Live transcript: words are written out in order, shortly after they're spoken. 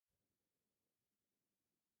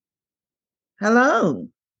Hello,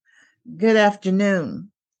 good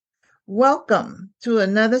afternoon. Welcome to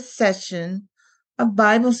another session of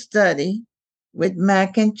Bible study with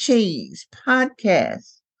Mac and Cheese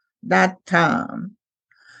podcast.com.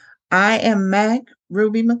 I am Mac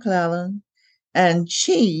Ruby McClellan, and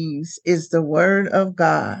cheese is the word of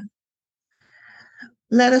God.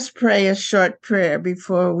 Let us pray a short prayer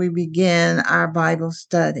before we begin our Bible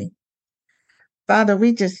study. Father,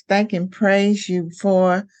 we just thank and praise you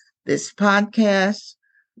for this podcast.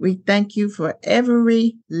 We thank you for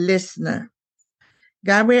every listener.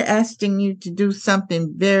 God, we're asking you to do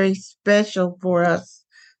something very special for us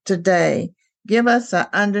today. Give us an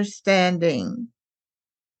understanding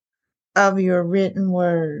of your written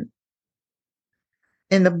word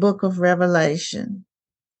in the book of Revelation.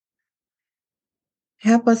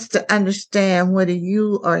 Help us to understand what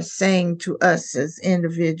you are saying to us as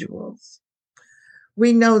individuals.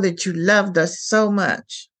 We know that you loved us so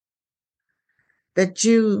much that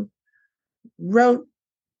you wrote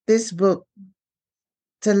this book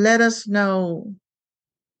to let us know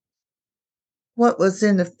what was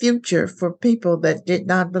in the future for people that did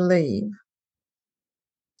not believe.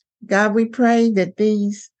 God, we pray that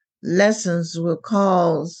these lessons will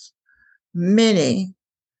cause many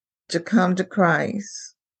to come to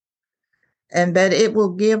Christ and that it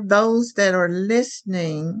will give those that are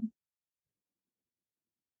listening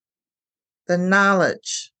the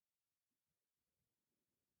knowledge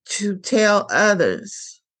to tell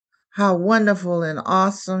others how wonderful and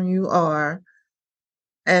awesome you are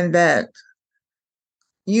and that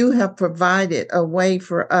you have provided a way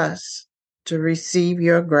for us to receive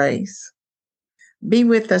your grace. Be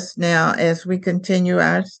with us now as we continue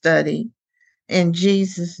our study. In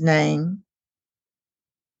Jesus' name,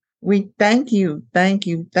 we thank you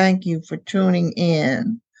for tuning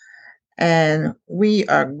in. And we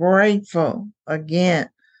are grateful again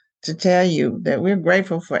to tell you that we're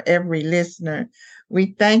grateful for every listener.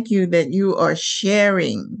 We thank you that you are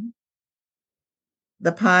sharing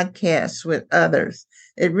the podcast with others.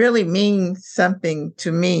 It really means something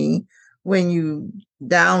to me when you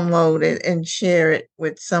download it and share it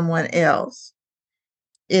with someone else.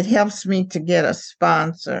 It helps me to get a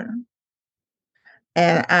sponsor.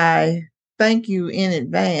 And I thank you in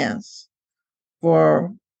advance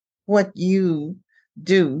for what you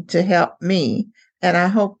do to help me. And I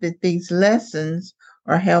hope that these lessons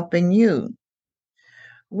are helping you.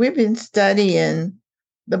 We've been studying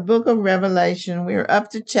the book of Revelation. We're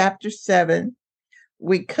up to chapter 7.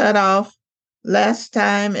 We cut off last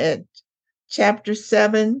time at chapter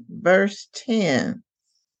 7, verse 10.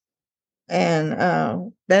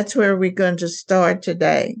 And that's where we're going to start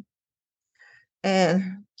today.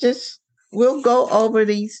 And we'll go over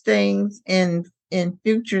these things in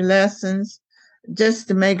future lessons just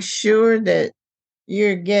to make sure that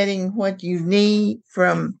you're getting what you need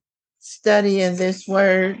from studying this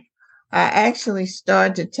word. I actually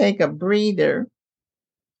started to take a breather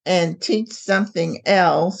and teach something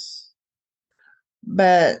else,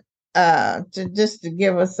 but to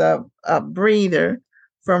give us a breather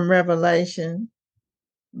from Revelation.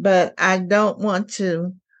 But I don't want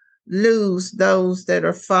to lose those that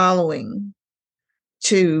are following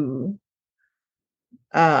to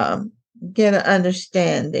get an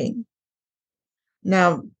understanding.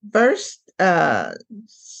 Now, verse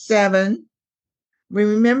 7, we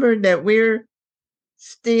remember that we're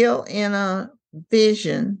still in a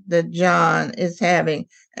vision that John is having,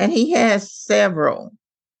 and he has several.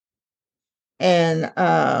 And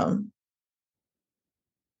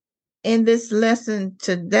in this lesson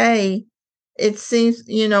today, it seems,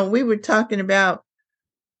 we were talking about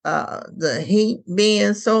the heat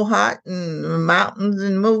being so hot and the mountains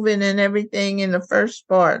and moving and everything in the first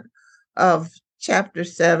part of chapter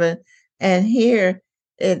 7. And here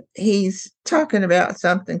he's talking about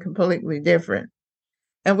something completely different.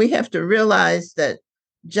 And we have to realize that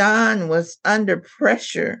John was under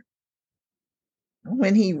pressure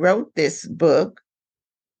when he wrote this book.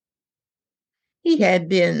 He had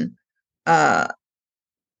been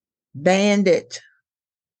banded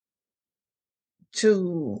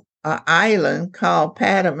to an island called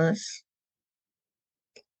Patmos.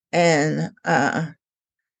 And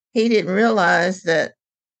he didn't realize that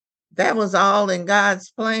was all in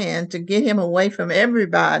God's plan to get him away from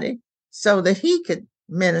everybody so that he could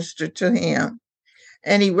minister to him.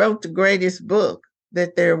 And he wrote the greatest book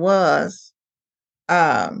that there was.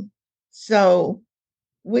 So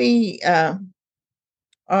we are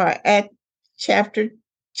at chapter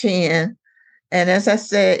 10. And as I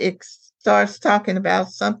said, it starts talking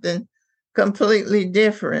about something completely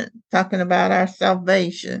different, talking about our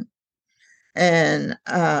salvation. And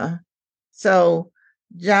so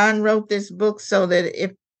John wrote this book so that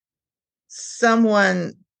if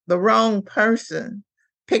someone, the wrong person,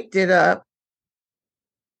 picked it up,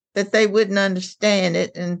 that they wouldn't understand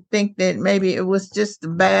it and think that maybe it was just the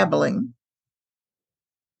babbling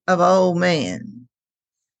of an old man.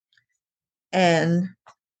 And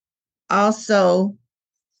also,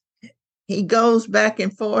 he goes back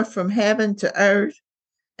and forth from heaven to earth,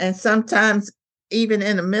 and sometimes even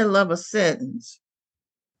in the middle of a sentence.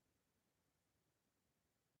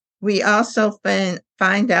 We also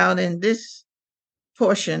find out in this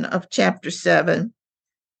portion of chapter 7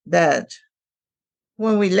 that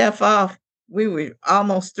when we left off, we were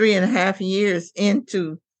almost 3.5 years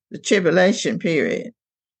into the tribulation period.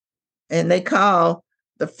 And they call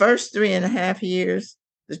the first 3.5 years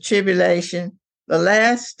the tribulation, the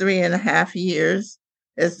last 3.5 years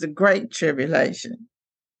is the great tribulation.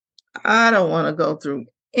 I don't want to go through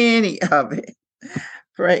any of it.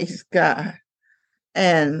 Praise God.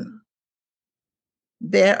 And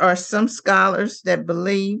there are some scholars that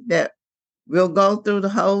believe that we'll go through the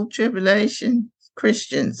whole tribulation.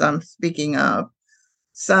 Christians, I'm speaking of.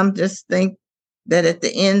 Some just think that at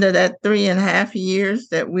the end of that 3.5 years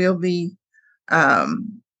that we'll be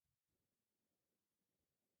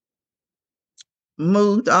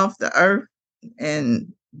moved off the earth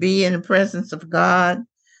and be in the presence of God.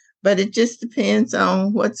 But it just depends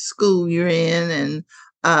on what school you're in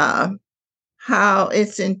and how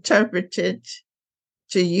it's interpreted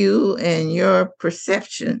to you and your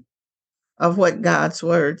perception of what God's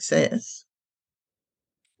word says.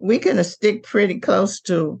 We're going to stick pretty close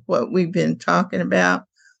to what we've been talking about.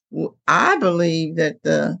 I believe that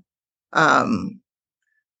the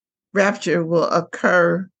rapture will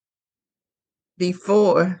occur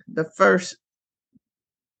before the first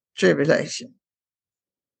tribulation.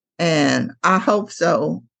 And I hope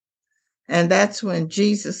so. And that's when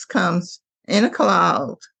Jesus comes in a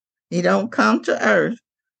cloud. He don't come to earth,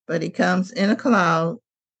 but he comes in a cloud,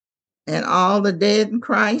 and all the dead in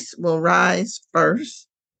Christ will rise first.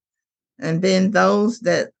 And then those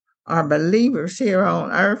that are believers here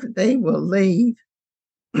on earth, they will leave.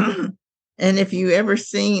 And if you ever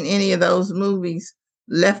seen any of those movies,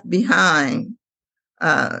 Left Behind,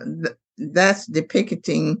 that's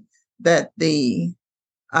depicting that the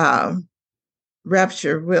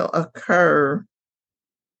rapture will occur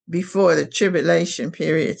before the tribulation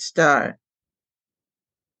period starts.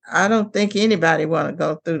 I don't think anybody want to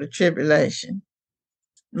go through the tribulation.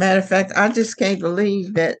 Matter of fact, I just can't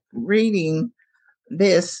believe that reading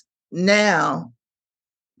this now,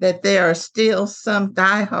 that there are still some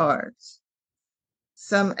diehards,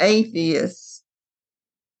 some atheists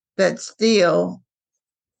that still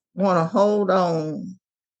want to hold on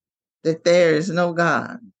that there is no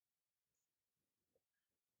God.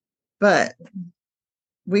 But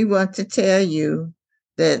we want to tell you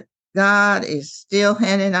that God is still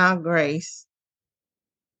handing out grace.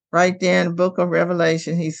 Right there in the book of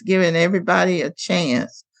Revelation, he's giving everybody a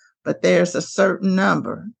chance, but there's a certain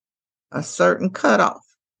number, a certain cutoff.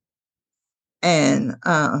 And,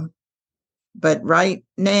 but right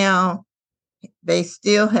now, they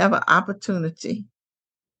still have an opportunity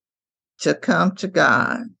to come to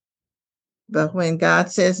God. But when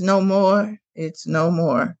God says no more, it's no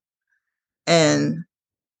more. And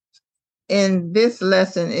in this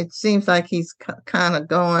lesson, it seems like he's kind of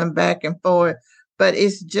going back and forth, but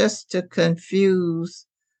it's just to confuse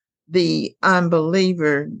the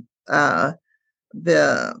unbeliever, the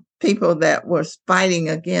people that were fighting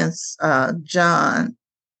against John,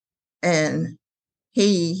 and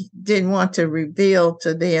he didn't want to reveal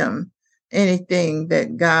to them anything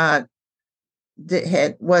that God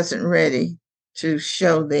wasn't ready to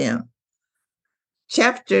show them.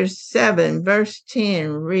 Chapter 7, verse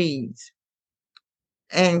 10 reads,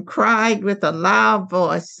 "And cried with a loud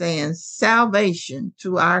voice, saying, Salvation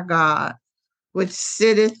to our God, which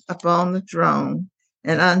sitteth upon the throne,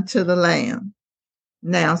 and unto the Lamb."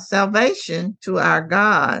 Now, salvation to our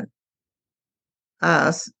God,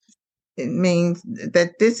 it means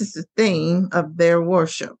that this is the theme of their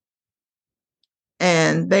worship.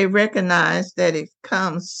 And they recognize that it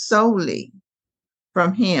comes solely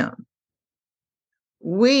from him.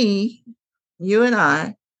 We, you and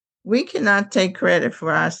I, we cannot take credit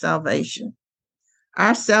for our salvation.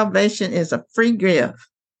 Our salvation is a free gift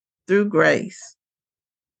through grace.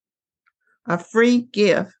 A free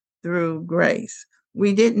gift through grace.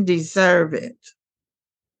 We didn't deserve it.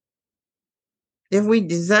 If we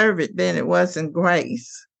deserve it, then it wasn't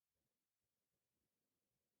grace.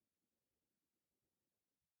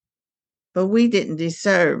 But we didn't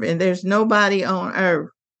deserve, and there's nobody on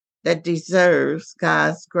earth that deserves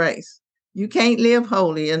God's grace. You can't live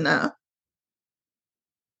holy enough.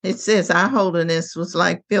 It says our holiness was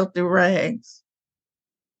like filthy rags.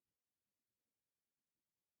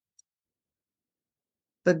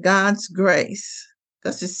 But God's grace,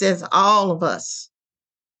 because it says all of us.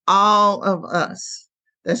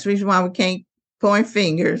 That's the reason why we can't point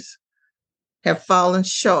fingers, have fallen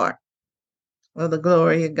short of the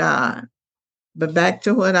glory of God. But back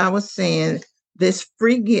to what I was saying, this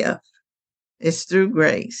free gift is through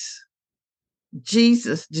grace.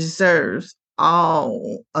 Jesus deserves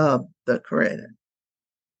all of the credit.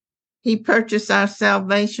 He purchased our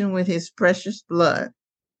salvation with his precious blood.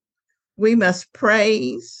 We must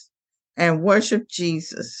praise and worship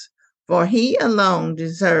Jesus, for he alone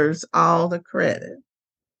deserves all the credit.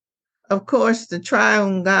 Of course, the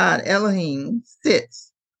triune God Elohim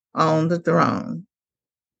sits on the throne.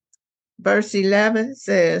 Verse 11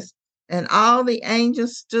 says, and all the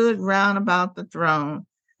angels stood round about the throne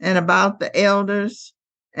and about the elders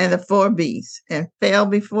and the four beasts, and fell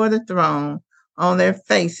before the throne on their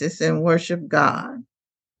faces and worshiped God.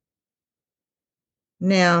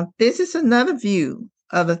 Now, this is another view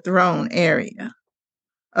of the throne area.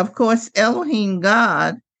 Of course, Elohim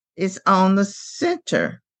God is on the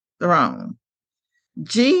center throne.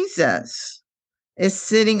 Jesus is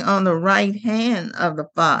sitting on the right hand of the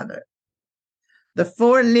Father. The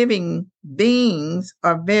four living beings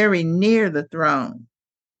are very near the throne.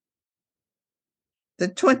 The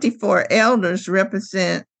 24 elders,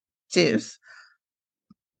 representatives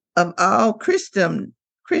of all Christendom,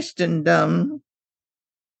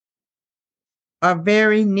 are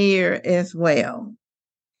very near as well.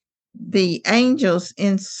 The angels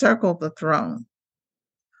encircle the throne.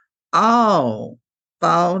 All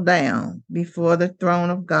fall down before the throne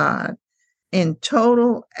of God in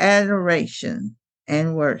total adoration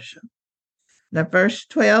and worship. Now, verse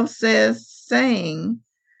 12 says, saying,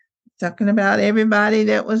 talking about everybody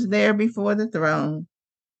that was there before the throne,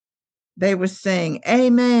 they were saying,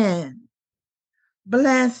 Amen,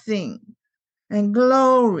 blessing and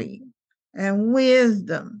glory and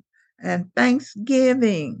wisdom and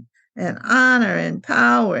thanksgiving and honor and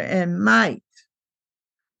power and might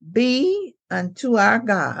be unto our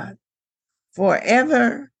God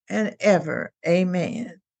forever and ever.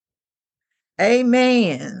 Amen.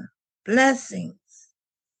 Amen. Blessings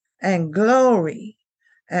and glory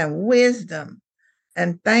and wisdom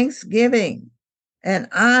and thanksgiving and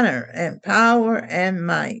honor and power and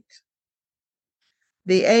might.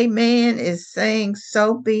 The amen is saying,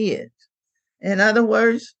 so be it. In other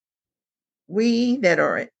words, we that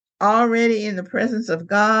are already in the presence of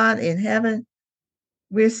God in heaven,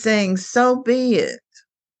 we're saying, so be it.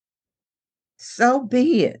 So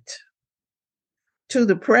be it. To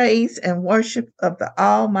the praise and worship of the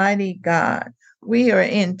Almighty God. We are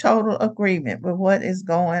in total agreement with what is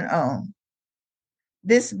going on.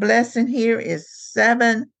 This blessing here is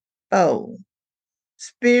sevenfold,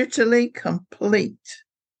 spiritually complete.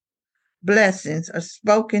 Blessings are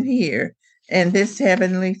spoken here in this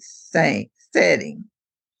heavenly setting.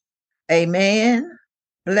 Amen,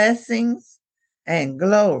 blessings and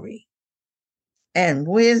glory and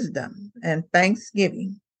wisdom and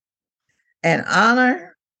thanksgiving and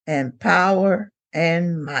honor and power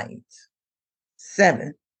and might.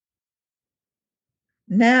 7.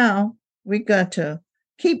 Now we're going to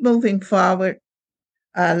keep moving forward.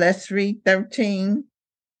 Let's read 13.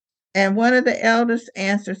 And one of the elders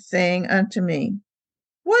answered, saying unto me,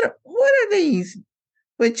 What are these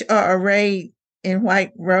which are arrayed in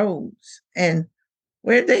white robes? And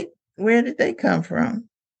where did they come from?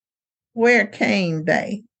 Where came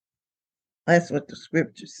they? That's what the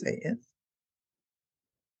scripture says.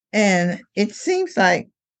 And it seems like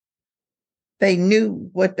they knew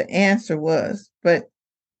what the answer was, but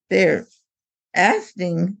they're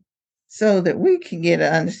asking so that we can get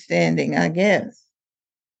an understanding, I guess.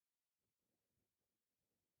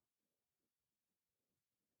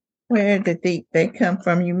 Where did they come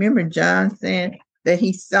from? You remember John saying that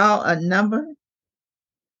he saw a number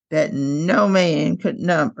that no man could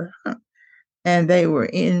number, and they were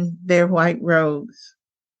in their white robes.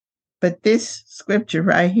 But this scripture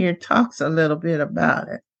right here talks a little bit about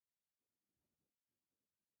it.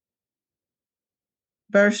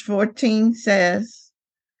 Verse 14 says,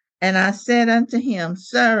 and I said unto him,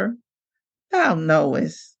 Sir, thou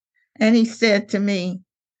knowest. And he said to me,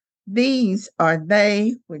 these are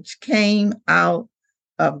they which came out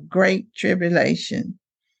of great tribulation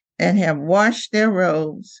and have washed their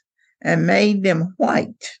robes and made them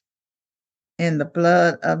white in the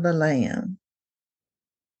blood of the Lamb.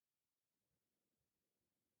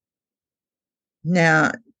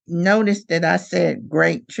 Now, notice that I said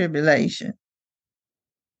great tribulation,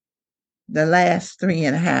 the last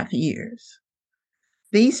 3.5 years.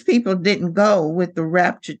 These people didn't go with the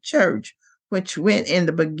raptured church, which went in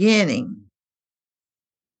the beginning,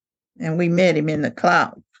 and we met him in the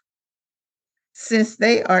cloud. Since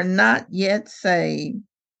they are not yet saved,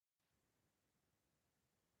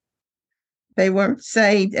 they weren't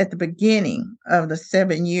saved at the beginning of the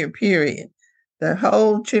 7-year period. The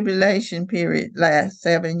whole tribulation period lasts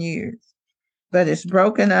 7 years, but it's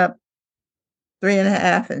broken up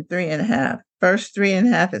 3.5 and 3.5. First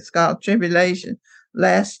 3.5 is called tribulation.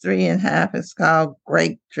 Last 3.5 is called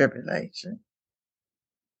great tribulation.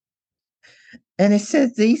 And it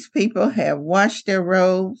says these people have washed their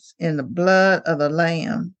robes in the blood of the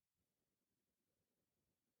Lamb.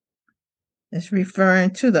 It's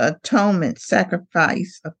referring to the atonement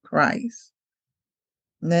sacrifice of Christ.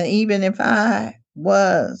 Now, even if I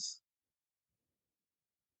was,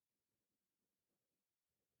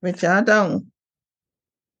 which I don't,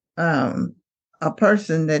 a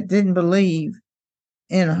person that didn't believe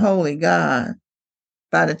in a holy God,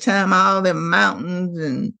 by the time all them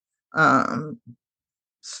mountains and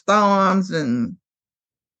storms and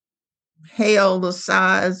hail the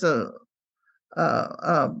size of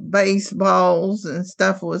baseballs and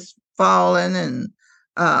stuff was falling, and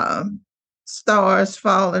uh, stars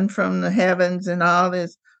falling from the heavens and all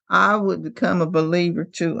this, I would become a believer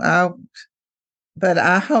too. But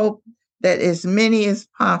I hope that as many as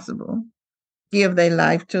possible give their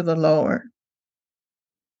life to the Lord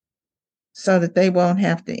so that they won't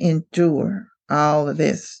have to endure all of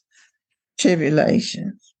this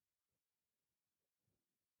tribulation.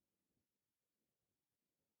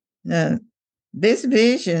 Now, this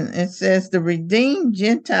vision, it says the redeemed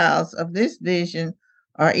Gentiles of this vision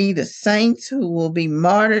are either saints who will be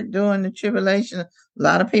martyred during the tribulation. A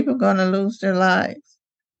lot of people are going to lose their lives.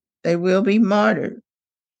 They will be martyred.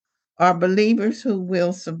 Or believers who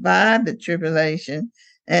will survive the tribulation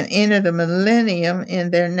and enter the millennium in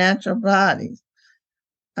their natural bodies.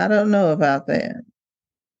 I don't know about that.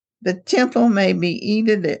 The temple may be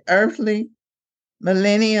either the earthly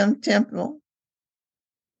millennium temple,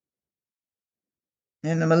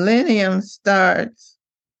 and the millennium starts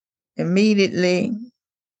immediately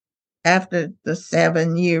after the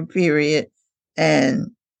 7-year period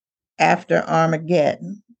and after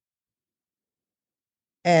Armageddon.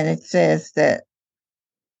 And it says that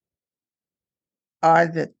are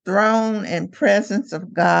the throne and presence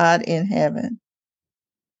of God in heaven.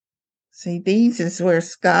 See, these is where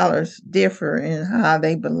scholars differ in how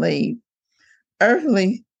they believe.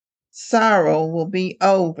 Earthly sorrow will be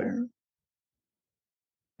over.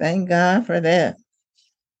 Thank God for that.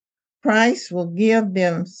 Christ will give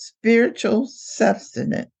them spiritual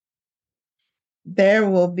sustenance. There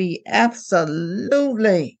will be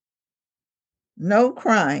absolutely no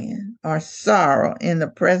crying or sorrow in the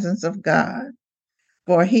presence of God,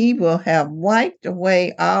 for he will have wiped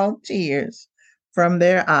away all tears from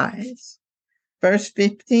their eyes. Verse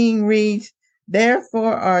 15 reads,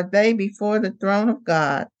 therefore are they before the throne of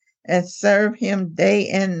God, and serve him day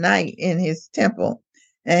and night in his temple,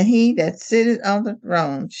 and he that sitteth on the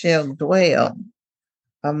throne shall dwell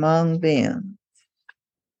among them.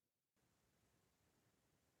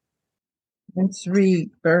 Let's read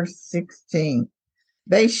verse 16.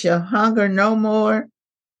 They shall hunger no more,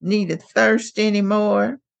 neither thirst any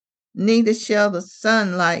more, neither shall the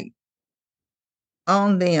sunlight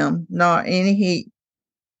on them, nor any heat.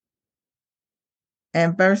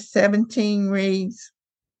 And verse 17 reads,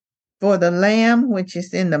 for the Lamb which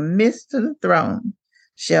is in the midst of the throne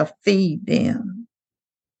shall feed them,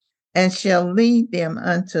 and shall lead them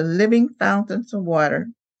unto living fountains of water,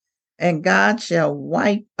 and God shall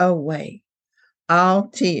wipe away all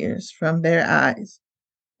tears from their eyes.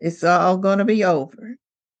 It's all going to be over.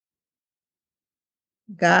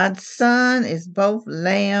 God's Son is both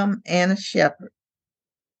lamb and a shepherd,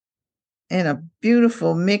 and a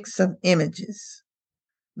beautiful mix of images.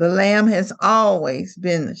 The lamb has always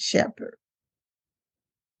been the shepherd.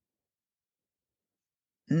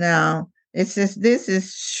 Now, it says, this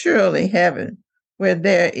is surely heaven, where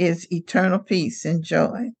there is eternal peace and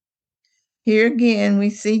joy. Here again, we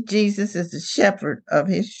see Jesus as the shepherd of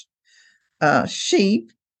his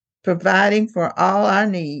sheep, providing for all our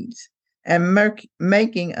needs and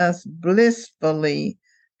making us blissfully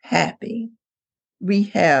happy. We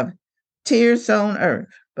have tears on earth,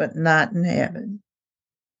 but not in heaven.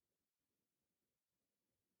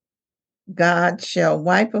 God shall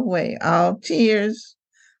wipe away all tears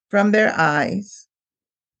from their eyes.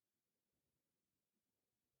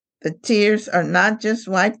 The tears are not just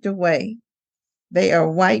wiped away, they are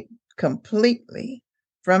wiped completely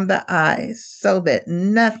from the eyes, so that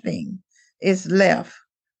nothing is left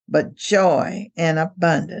but joy and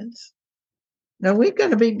abundance. Now we're going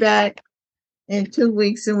to be back in 2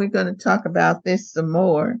 weeks and we're going to talk about this some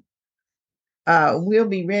more. We'll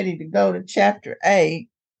be ready to go to chapter 8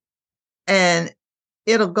 and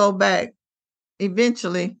it'll go back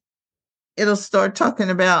eventually. It'll start talking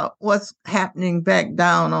about what's happening back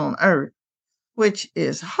down on earth, which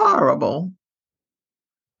is horrible.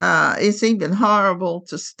 It's even horrible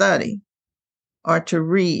to study or to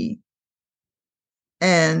read.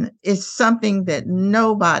 And it's something that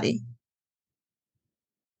nobody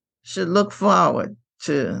should look forward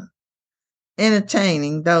to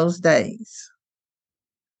entertaining those days.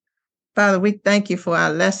 Father, we thank you for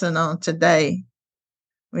our lesson on today.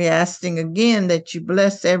 We're asking again that you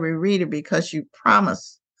bless every reader because you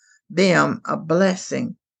promise them a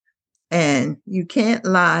blessing. And you can't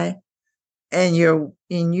lie, and you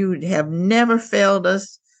have never failed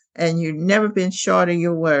us, and you've never been short of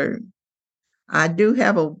your word. I do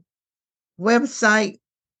have a website.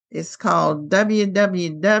 It's called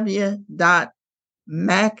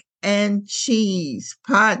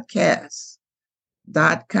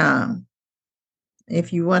www.macandcheesepodcast.com.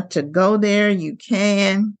 If you want to go there, you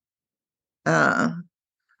can.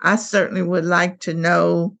 I certainly would like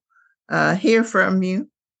to hear from you.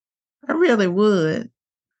 I really would.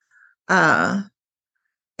 And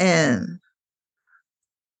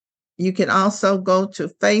you can also go to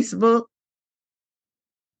Facebook,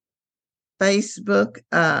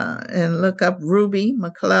 and look up Ruby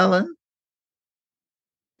McClellan.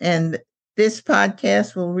 And this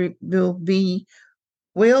podcast will be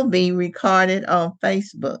recorded on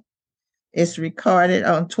Facebook. It's recorded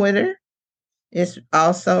on Twitter. It's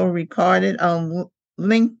also recorded on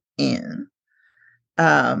LinkedIn.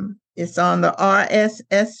 It's on the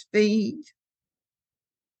RSS feed.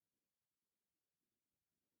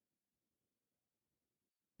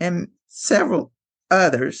 And several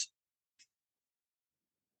others.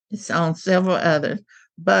 It's on several others.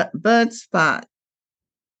 But Buzzspot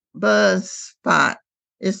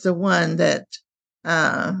is the one that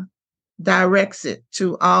directs it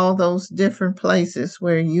to all those different places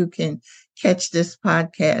where you can catch this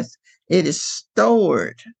podcast. It is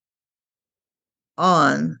stored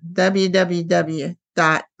on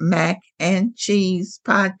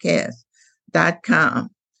www.macandcheesepodcast.com.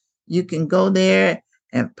 You can go there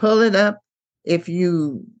and pull it up if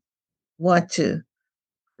you want to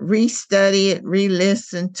restudy it,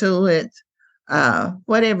 re-listen to it,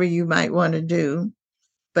 whatever you might want to do,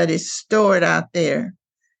 but it's stored out there.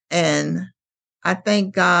 And I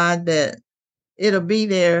thank God that it'll be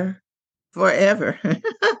there forever.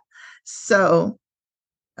 So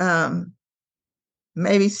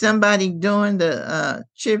maybe somebody during the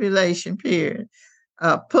tribulation period,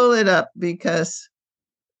 pull it up because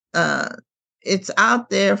it's out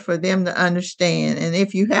there for them to understand. And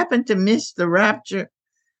if you happen to miss the rapture,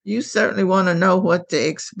 you certainly want to know what to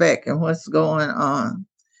expect and what's going on.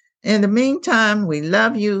 In the meantime, we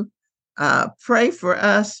love you. Pray for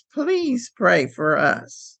us. Please pray for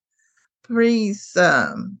us. Please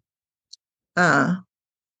do that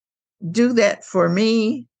for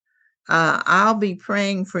me. I'll be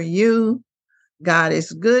praying for you. God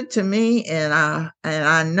is good to me, and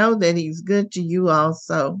I know that He's good to you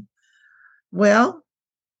also. Well,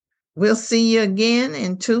 we'll see you again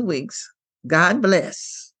in 2 weeks. God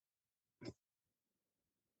bless.